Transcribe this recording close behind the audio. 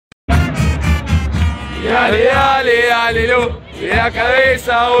Y dale, dale, dale, lo, de la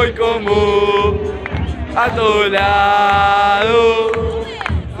cabeza voy con vos, a todo lado,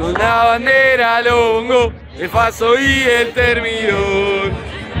 con la bandera lo pongo, el paso y el termidor,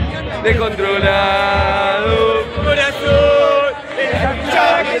 descontrolado, corazón, esa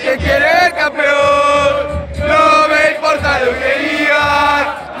hinchada que te quiere ver campeón, no me importa lo que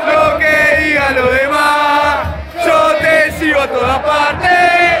digan los demás, yo te sigo a todas partes,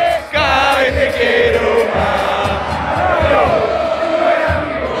 cada vez te quiero más.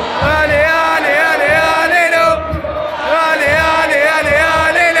 Dale, dale, dale, dale, no. Dale, dale, dale,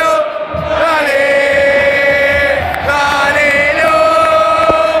 dale, no. Dale, dale, no.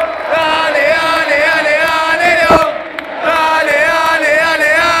 Dale, dale, dale, dale, no. Dale, dale, dale,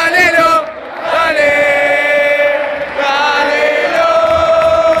 dale, no. Dale, dale, no.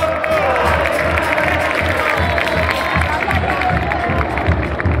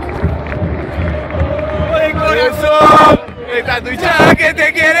 De corazón, está tu hinchada que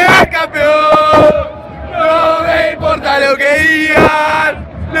te quiere ver campeón. No me importa lo que digan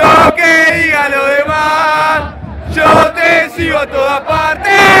los demás. Yo te sigo a todas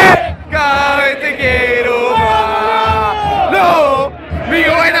partes, cada vez te quiero más. No, mi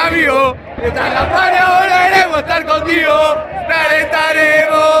buen amigo, esta campaña volveremos a estar contigo. Te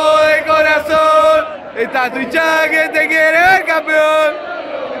alentaremos de corazón. Está tu hinchada que te quiere ver campeón.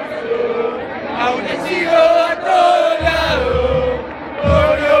 Aún te sigo a todos lados,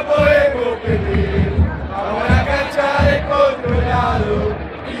 no podemos perder. Vamos a la cancha descontrolado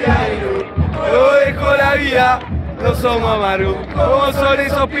y ahí no dejo la vida, no somos amargos. Como son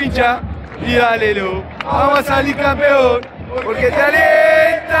esos pinchas y dálelo. Vamos a salir campeón, porque te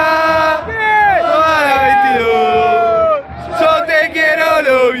alienta toda la 22. Yo te quiero,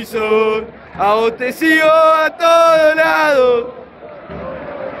 lo visor, a vos te sigo a todos lados.